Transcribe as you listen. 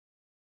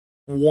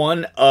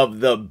One of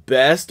the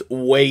best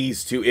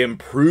ways to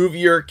improve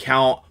your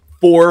account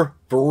for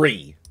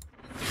free.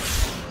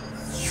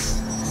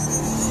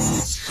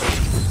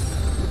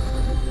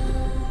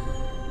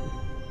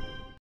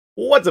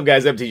 What's up,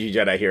 guys?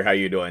 MtgJedi here. How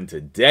you doing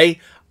today?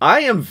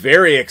 I am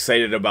very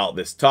excited about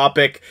this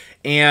topic,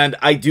 and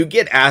I do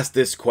get asked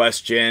this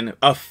question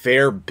a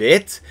fair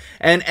bit,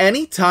 and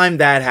anytime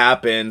that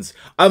happens,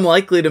 I'm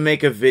likely to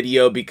make a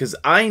video because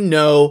I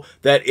know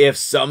that if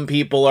some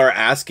people are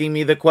asking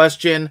me the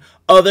question,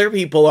 other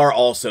people are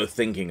also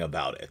thinking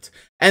about it.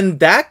 And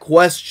that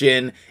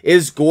question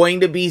is going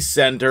to be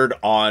centered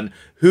on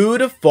who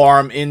to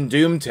farm in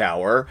Doom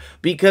Tower,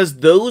 because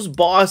those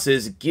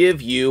bosses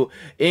give you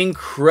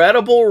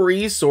incredible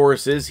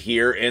resources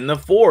here in the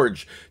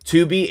Forge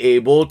to be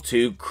able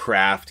to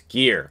craft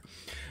gear.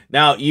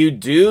 Now, you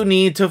do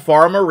need to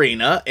farm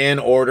Arena in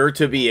order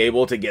to be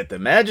able to get the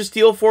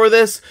Magisteel for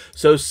this,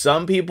 so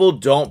some people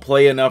don't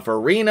play enough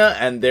Arena,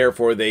 and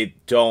therefore they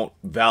don't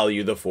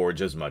value the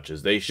Forge as much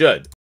as they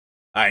should.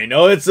 I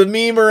know it's a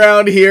meme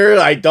around here.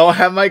 I don't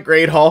have my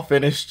Great Hall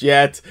finished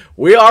yet.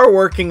 We are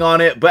working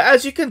on it, but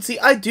as you can see,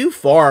 I do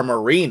farm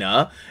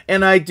Arena,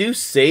 and I do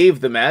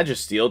save the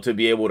Magisteel to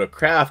be able to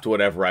craft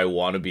whatever I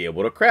want to be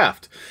able to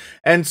craft.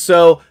 And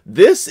so,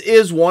 this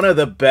is one of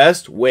the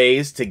best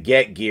ways to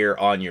get gear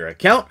on your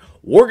account.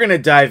 We're going to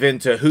dive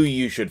into who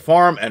you should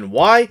farm and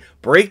why,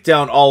 break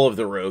down all of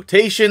the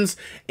rotations,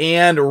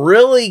 and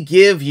really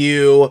give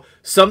you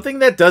something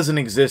that doesn't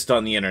exist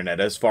on the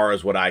internet as far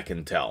as what I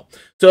can tell.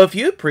 So if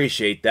you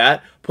appreciate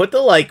that, put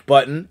the like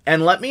button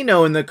and let me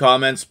know in the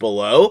comments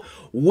below,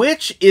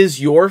 which is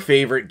your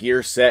favorite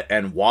gear set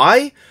and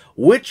why?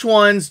 Which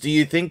ones do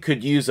you think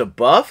could use a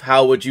buff?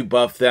 How would you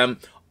buff them?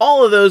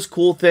 All of those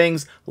cool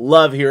things.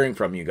 Love hearing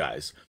from you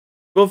guys.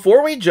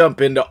 Before we jump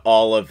into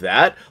all of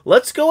that,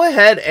 let's go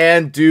ahead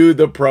and do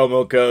the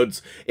promo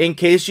codes in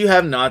case you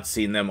have not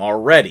seen them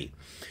already.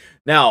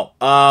 Now,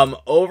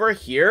 over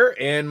here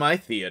in my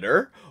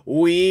theater,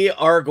 we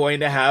are going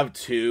to have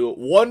two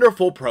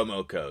wonderful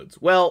promo codes.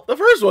 Well, the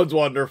first one's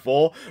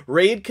wonderful,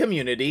 Raid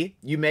Community.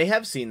 You may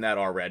have seen that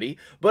already,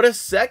 but a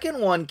second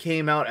one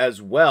came out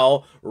as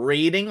well,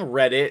 Raiding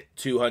Reddit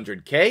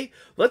 200K.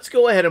 Let's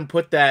go ahead and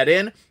put that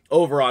in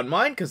over on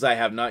mine because I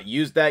have not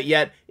used that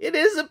yet. It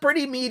is a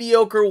pretty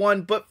mediocre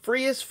one, but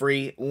free is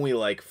free when we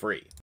like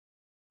free.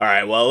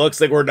 Alright, well, it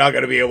looks like we're not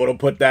going to be able to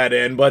put that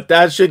in, but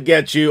that should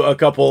get you a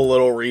couple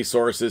little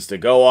resources to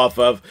go off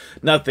of.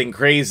 Nothing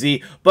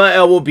crazy, but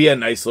it will be a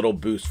nice little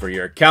boost for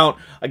your account.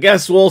 I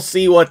guess we'll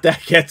see what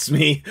that gets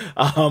me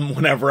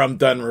whenever I'm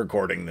done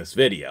recording this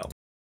video.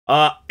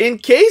 In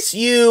case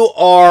you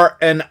are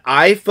an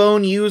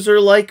iPhone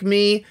user like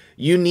me,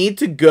 you need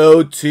to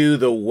go to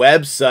the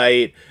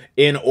website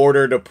in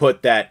order to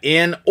put that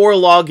in, or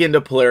log into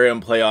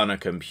Plarium Play on a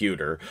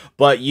computer.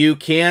 But you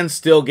can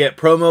still get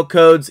promo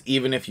codes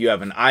even if you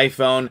have an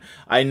iPhone.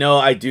 I know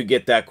I do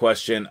get that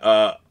question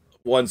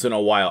once in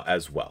a while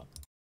as well.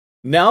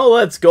 Now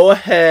let's go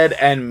ahead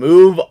and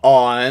move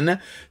on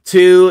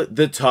to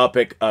the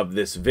topic of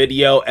this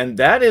video, and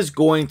that is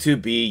going to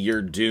be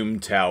your Doom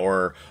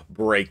Tower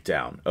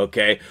breakdown,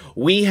 okay?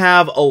 We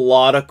have a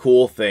lot of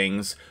cool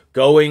things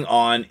going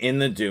on in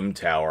the Doom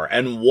Tower,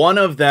 and one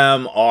of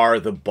them are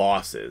the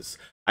bosses.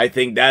 I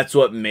think that's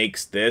what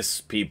makes this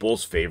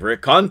people's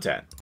favorite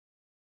content.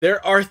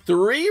 There are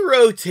 3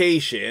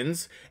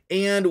 rotations,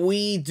 and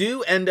we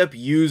do end up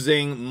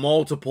using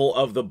multiple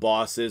of the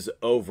bosses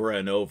over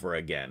and over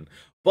again.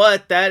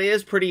 But that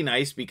is pretty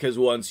nice because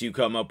once you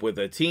come up with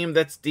a team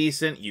that's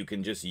decent, you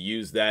can just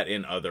use that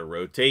in other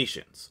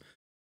rotations.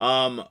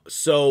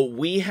 So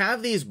we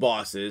have these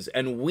bosses,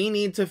 and we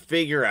need to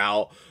figure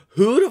out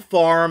who to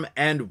farm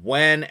and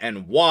when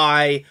and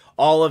why,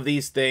 all of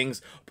these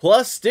things.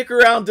 Plus, stick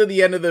around to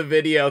the end of the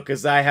video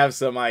because I have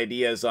some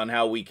ideas on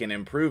how we can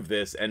improve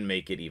this and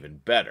make it even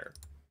better.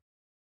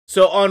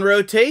 So on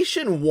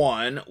rotation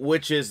 1,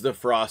 which is the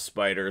Frost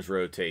Spider's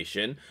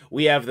rotation,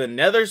 we have the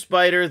Nether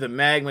Spider, the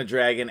Magma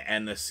Dragon,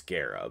 and the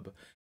Scarab.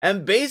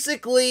 And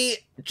basically,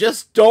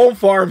 just don't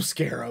farm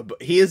Scarab.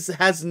 He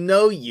has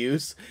no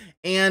use,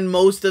 and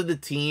most of the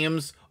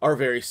teams are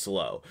very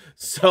slow.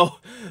 So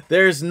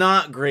there's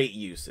not great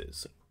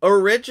uses.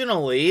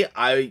 Originally,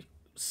 I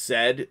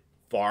said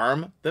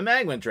farm the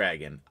Magma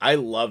Dragon. I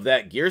love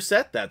that gear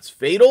set. That's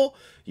fatal.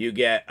 You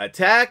get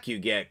attack, you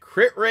get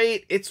crit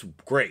rate. It's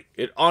great.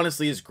 It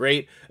honestly is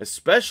great,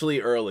 especially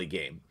early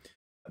game.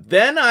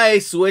 Then I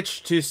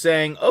switched to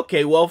saying,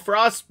 okay, well,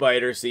 Frost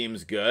Spider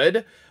seems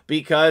good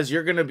because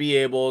you're going to be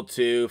able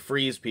to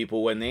freeze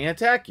people when they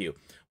attack you.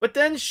 But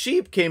then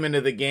Sheep came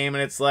into the game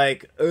and it's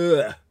like,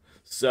 ugh.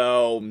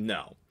 So,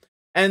 no.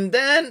 And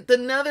then the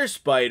Nether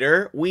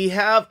Spider, we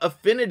have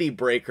Affinity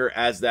Breaker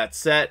as that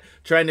set,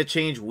 trying to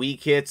change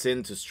weak hits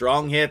into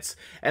strong hits.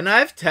 And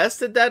I've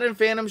tested that in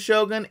Phantom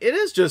Shogun. It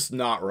is just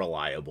not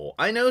reliable.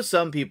 I know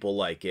some people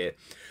like it.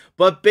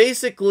 But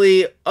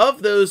basically,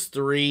 of those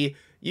 3,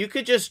 you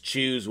could just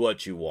choose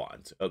what you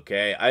want,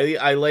 okay?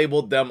 I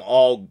labeled them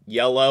all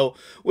yellow,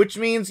 which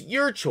means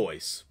your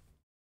choice.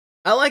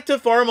 I like to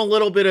farm a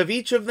little bit of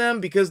each of them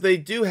because they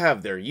do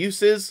have their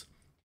uses.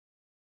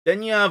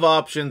 Then you have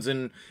options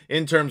in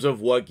terms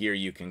of what gear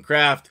you can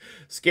craft.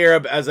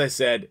 Scarab, as I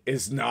said,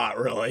 is not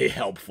really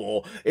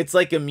helpful. It's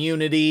like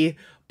immunity,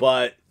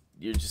 but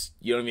you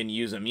don't even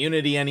use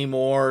immunity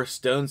anymore.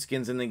 Stone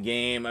skins in the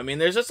game. I mean,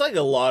 there's just like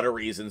a lot of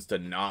reasons to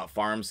not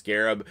farm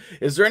Scarab.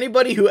 Is there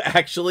anybody who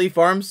actually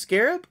farms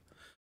Scarab?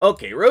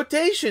 Okay,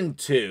 rotation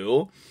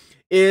 2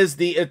 is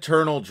the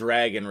Eternal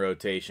Dragon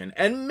rotation.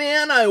 And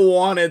man, I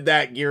wanted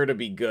that gear to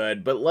be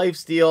good, but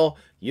lifesteal,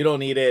 you don't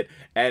need it,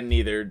 and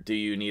neither do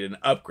you need an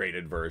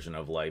upgraded version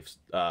of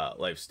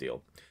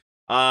lifesteal.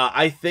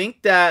 I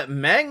think that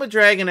Magma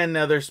Dragon and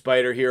Nether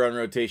Spider here on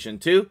rotation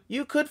 2,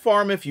 you could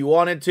farm if you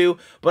wanted to,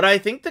 but I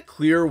think the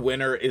clear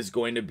winner is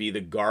going to be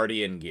the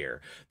Guardian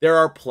gear. There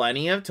are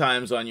plenty of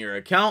times on your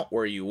account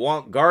where you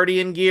want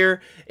Guardian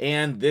gear,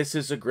 and this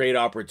is a great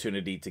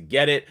opportunity to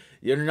get it.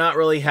 You do not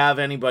really have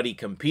anybody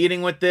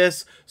competing with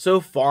this, so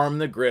farm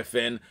the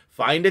Griffin.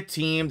 Find a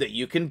team that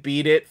you can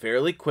beat it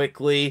fairly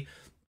quickly,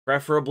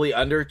 preferably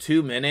under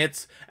 2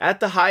 minutes. At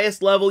the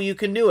highest level, you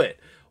can do it.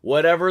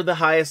 Whatever the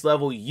highest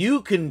level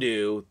you can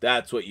do,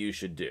 that's what you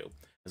should do.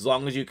 As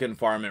long as you can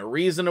farm it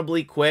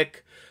reasonably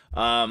quick.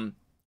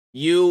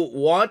 You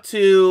want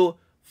to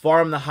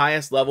farm the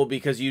highest level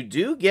because you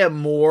do get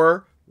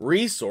more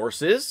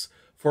resources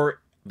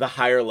for the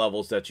higher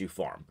levels that you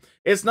farm.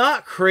 It's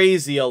not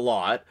crazy a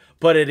lot,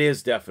 but it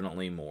is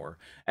definitely more.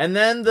 And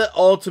then the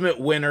ultimate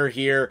winner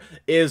here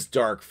is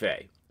Dark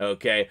Fae.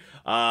 Okay,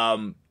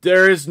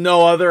 there is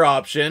no other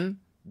option.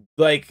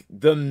 Like,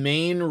 the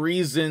main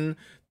reason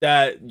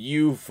that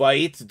you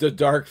fight the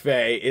Dark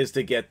Fae is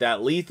to get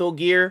that lethal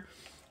gear.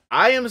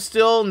 I am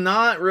still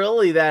not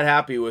really that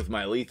happy with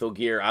my lethal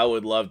gear. I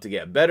would love to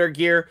get better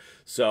gear,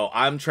 so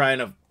I'm trying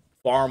to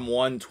farm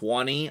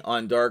 120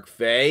 on Dark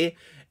Fae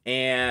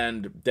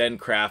and then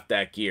craft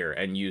that gear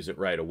and use it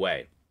right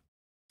away.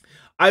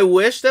 I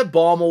wish that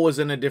Baumel was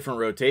in a different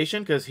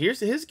rotation, because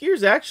his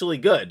gear's actually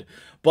good,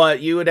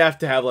 but you would have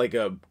to have like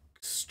a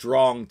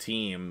strong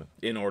team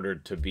in order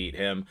to beat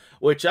him,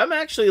 which I'm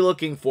actually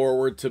looking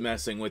forward to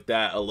messing with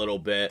that a little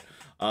bit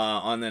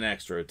on the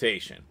next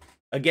rotation.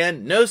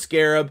 Again, no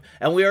Scarab,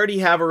 and we already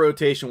have a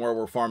rotation where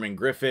we're farming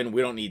Griffin.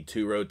 We don't need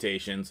 2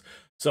 rotations,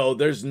 so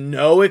there's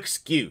no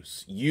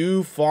excuse.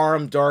 You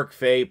farm Dark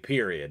Fae,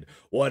 period.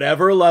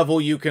 Whatever level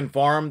you can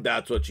farm,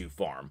 that's what you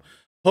farm.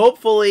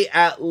 Hopefully,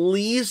 at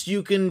least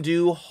you can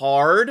do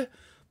hard.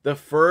 The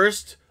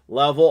first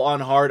level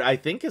on hard, I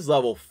think, is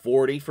level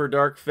 40 for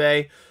Dark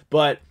Fae,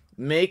 but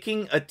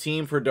making a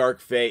team for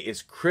Dark Fae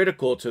is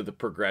critical to the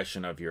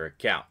progression of your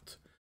account.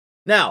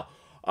 Now,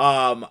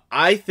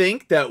 I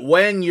think that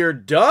when you're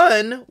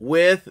done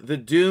with the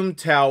Doom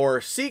Tower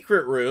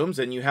secret rooms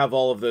and you have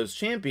all of those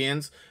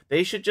champions,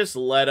 they should just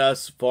let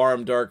us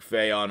farm Dark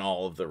Fae on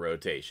all of the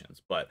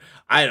rotations. But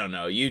I don't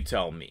know, you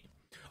tell me.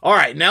 All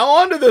right, now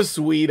on to the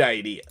sweet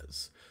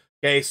ideas.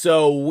 Okay,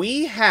 so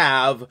we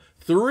have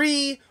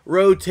 3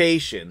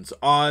 rotations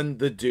on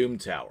the Doom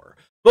Tower,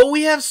 but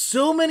we have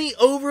so many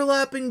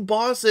overlapping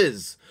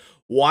bosses.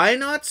 Why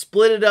not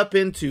split it up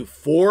into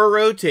 4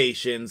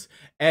 rotations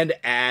and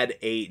add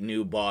 8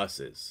 new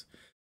bosses?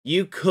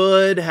 You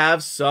could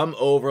have some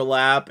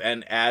overlap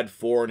and add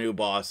 4 new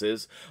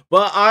bosses,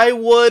 but I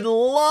would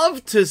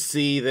love to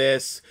see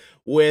this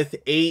with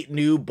 8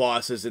 new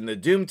bosses in the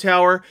Doom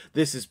Tower.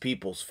 This is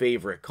people's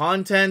favorite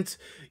content.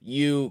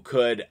 You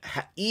could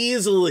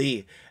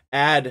easily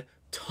add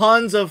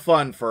tons of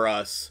fun for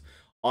us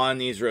on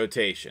these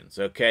rotations,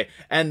 okay?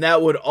 And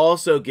that would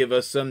also give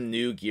us some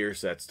new gear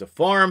sets to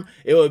farm.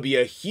 It would be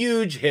a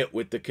huge hit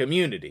with the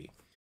community.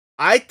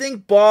 I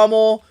think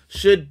Baumel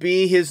should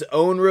be his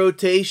own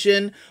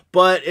rotation,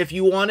 but if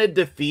you wanted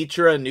to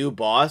feature a new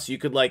boss, you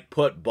could like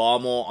put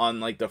Baumel on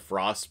like the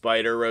Frost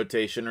Spider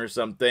rotation or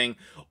something,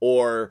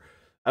 or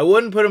I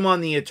wouldn't put him on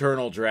the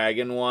Eternal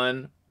Dragon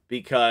one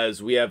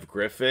because we have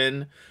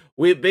Griffin.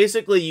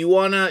 You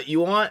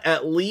want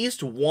at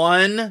least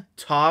 1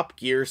 top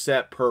gear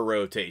set per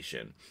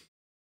rotation.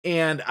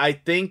 And I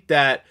think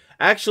that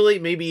actually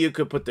maybe you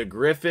could put the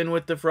Griffin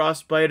with the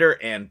Frostbiter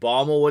and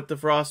Baumel with the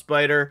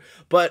Frostbiter,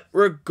 but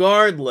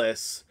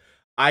regardless,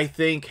 I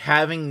think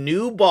having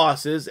new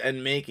bosses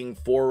and making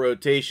 4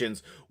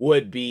 rotations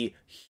would be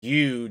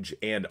huge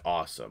and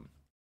awesome.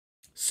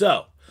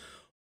 So,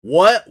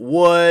 what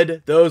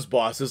would those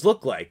bosses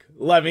look like?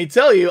 Let me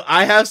tell you,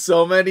 I have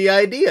so many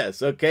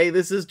ideas, okay?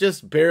 This is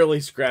just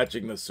barely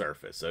scratching the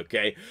surface,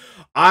 okay?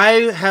 I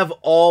have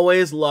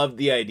always loved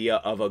the idea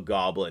of a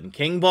Goblin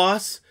King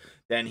boss.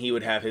 Then he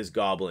would have his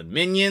Goblin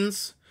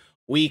minions.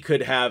 We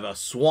could have a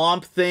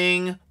Swamp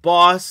Thing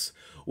boss.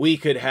 We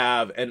could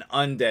have an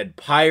Undead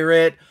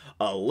Pirate,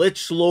 a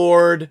Lich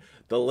Lord,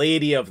 the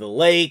Lady of the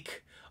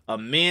Lake, a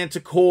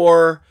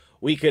Manticore.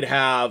 We could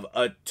have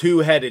a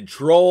 2-headed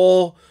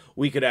Troll.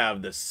 We could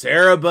have the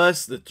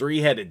Cerebus, the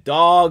 3-headed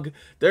dog.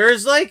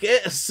 There's like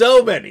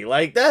so many.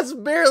 Like, that's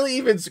barely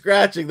even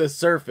scratching the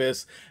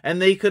surface.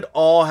 And they could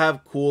all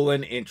have cool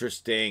and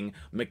interesting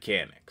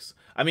mechanics.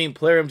 I mean,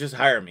 Plarium, just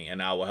hire me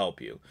and I will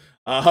help you.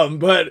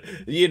 But,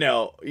 you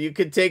know, you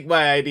could take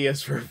my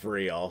ideas for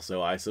free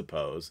also, I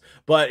suppose.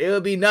 But it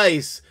would be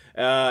nice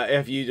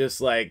if you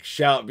just, like,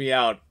 shout me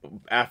out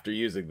after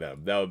using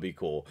them. That would be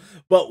cool.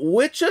 But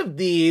which of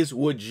these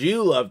would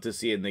you love to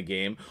see in the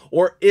game?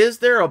 Or is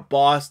there a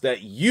boss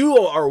that you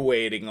are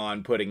waiting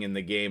on putting in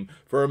the game?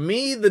 For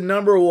me, the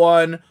number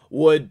one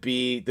would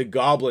be the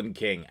Goblin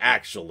King,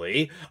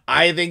 actually.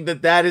 I think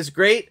that that is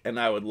great, and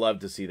I would love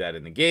to see that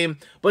in the game.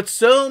 But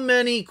so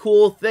many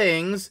cool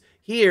things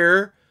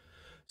here.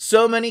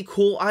 So many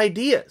cool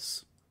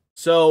ideas.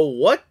 So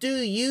what do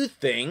you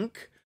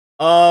think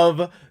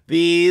of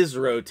these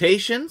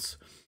rotations?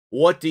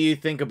 What do you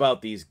think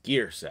about these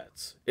gear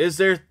sets? Is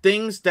there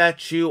things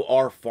that you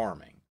are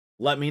farming?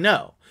 Let me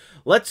know.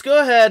 Let's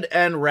go ahead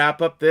and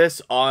wrap up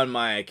this on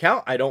my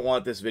account. I don't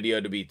want this video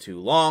to be too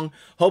long.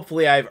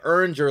 Hopefully I've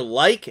earned your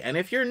like, and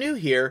if you're new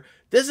here,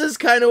 this is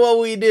kind of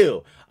what we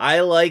do. I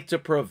like to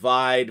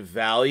provide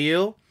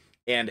value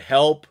and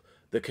help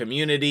the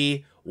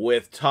community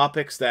with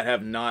topics that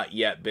have not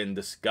yet been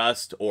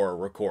discussed or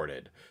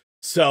recorded.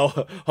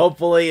 So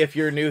hopefully if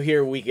you're new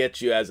here, we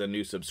get you as a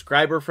new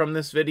subscriber from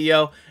this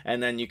video,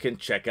 and then you can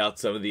check out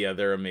some of the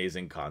other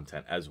amazing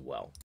content as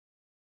well.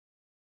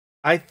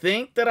 I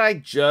think that I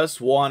just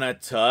want to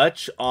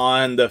touch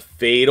on the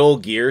Fatal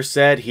gear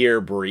set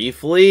here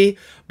briefly,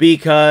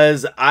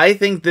 because I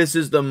think this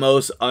is the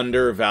most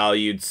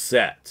undervalued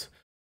set.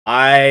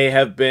 I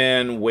have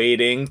been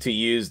waiting to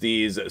use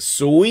these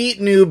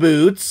sweet new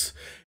boots,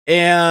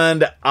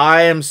 and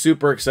I am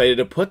super excited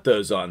to put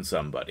those on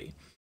somebody.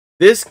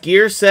 This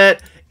gear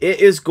set,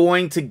 it is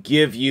going to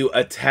give you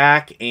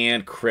attack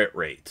and crit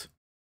rate.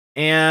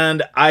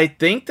 And I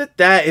think that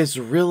that is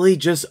really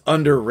just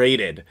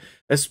underrated.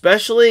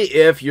 Especially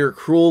if your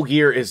cruel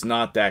gear is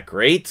not that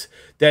great,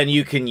 then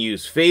you can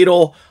use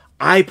Fatal.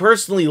 I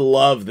personally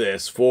love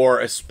this for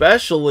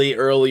especially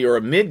early or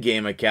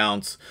mid-game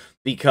accounts,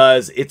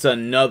 because it's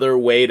another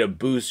way to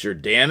boost your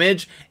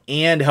damage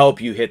and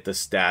help you hit the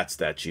stats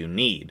that you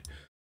need.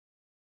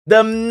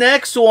 The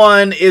next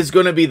one is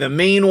going to be the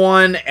main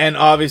one, and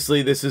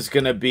obviously this is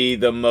going to be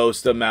the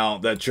most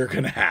amount that you're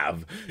going to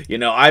have. You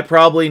know, I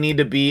probably need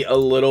to be a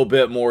little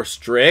bit more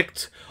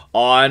strict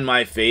on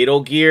my Fatal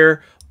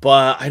gear,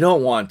 but I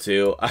don't want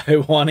to. I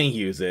want to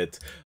use it.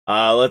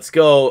 Let's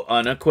go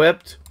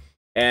unequipped,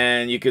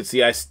 and you can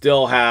see I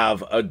still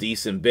have a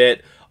decent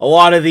bit. A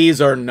lot of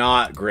these are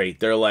not great.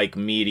 They're like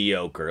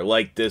mediocre,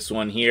 like this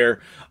one here.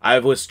 I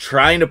was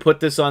trying to put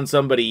this on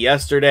somebody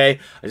yesterday.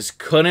 I just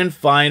couldn't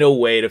find a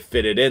way to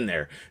fit it in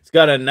there. It's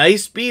got a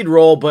nice speed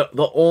roll, but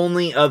the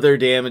only other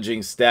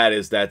damaging stat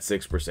is that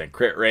 6%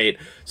 crit rate.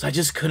 So I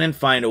just couldn't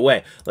find a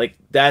way. Like,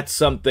 that's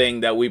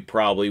something that we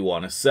probably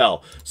want to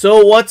sell.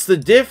 So what's the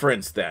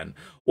difference then?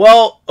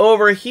 Well,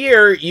 over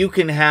here, you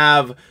can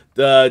have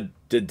the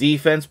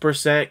defense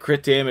percent,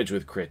 crit damage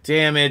with crit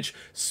damage,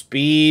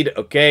 speed.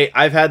 Okay,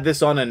 I've had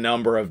this on a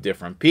number of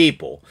different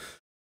people.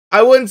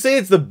 I wouldn't say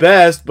it's the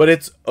best, but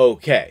it's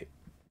okay.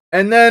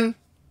 And then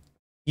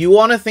you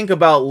want to think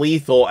about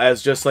lethal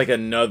as just like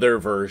another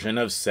version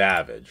of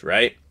savage,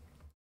 right?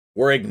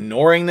 We're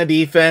ignoring the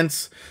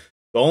defense.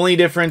 The only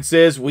difference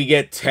is we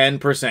get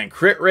 10%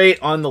 crit rate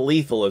on the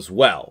lethal as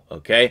well,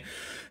 okay?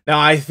 Now,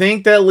 I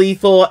think that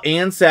Lethal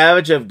and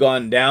Savage have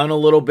gone down a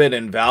little bit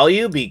in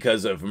value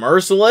because of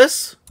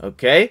Merciless,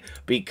 okay?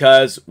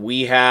 Because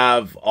we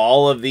have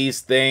all of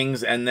these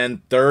things and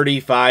then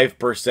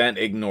 35%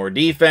 ignore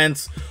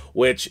defense,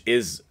 which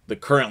is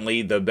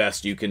currently the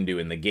best you can do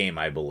in the game,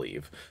 I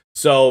believe.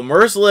 So,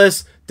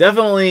 Merciless,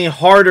 definitely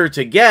harder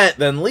to get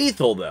than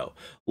Lethal, though.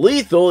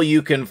 Lethal,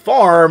 you can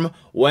farm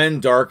when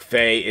Dark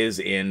Fae is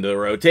in the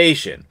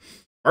rotation.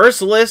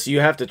 Merciless, you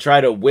have to try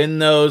to win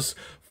those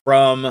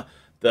from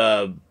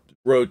the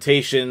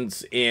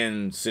rotations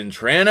in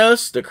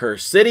Cintranos, the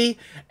Cursed City,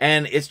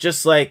 and it's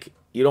just like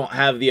you don't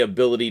have the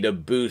ability to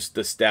boost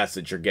the stats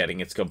that you're getting.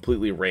 It's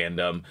completely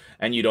random,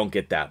 and you don't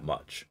get that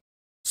much.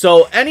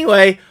 So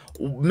anyway,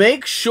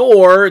 make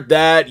sure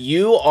that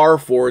you are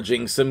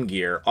forging some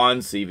gear on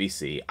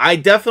CVC. I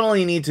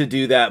definitely need to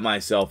do that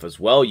myself as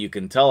well. You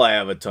can tell I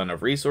have a ton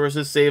of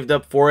resources saved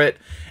up for it,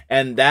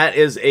 and that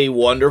is a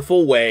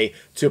wonderful way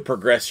to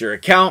progress your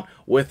account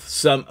with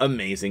some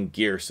amazing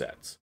gear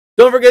sets.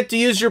 Don't forget to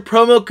use your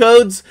promo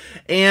codes,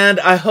 and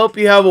I hope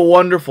you have a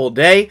wonderful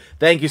day.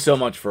 Thank you so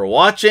much for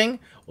watching.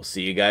 We'll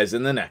see you guys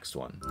in the next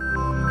one.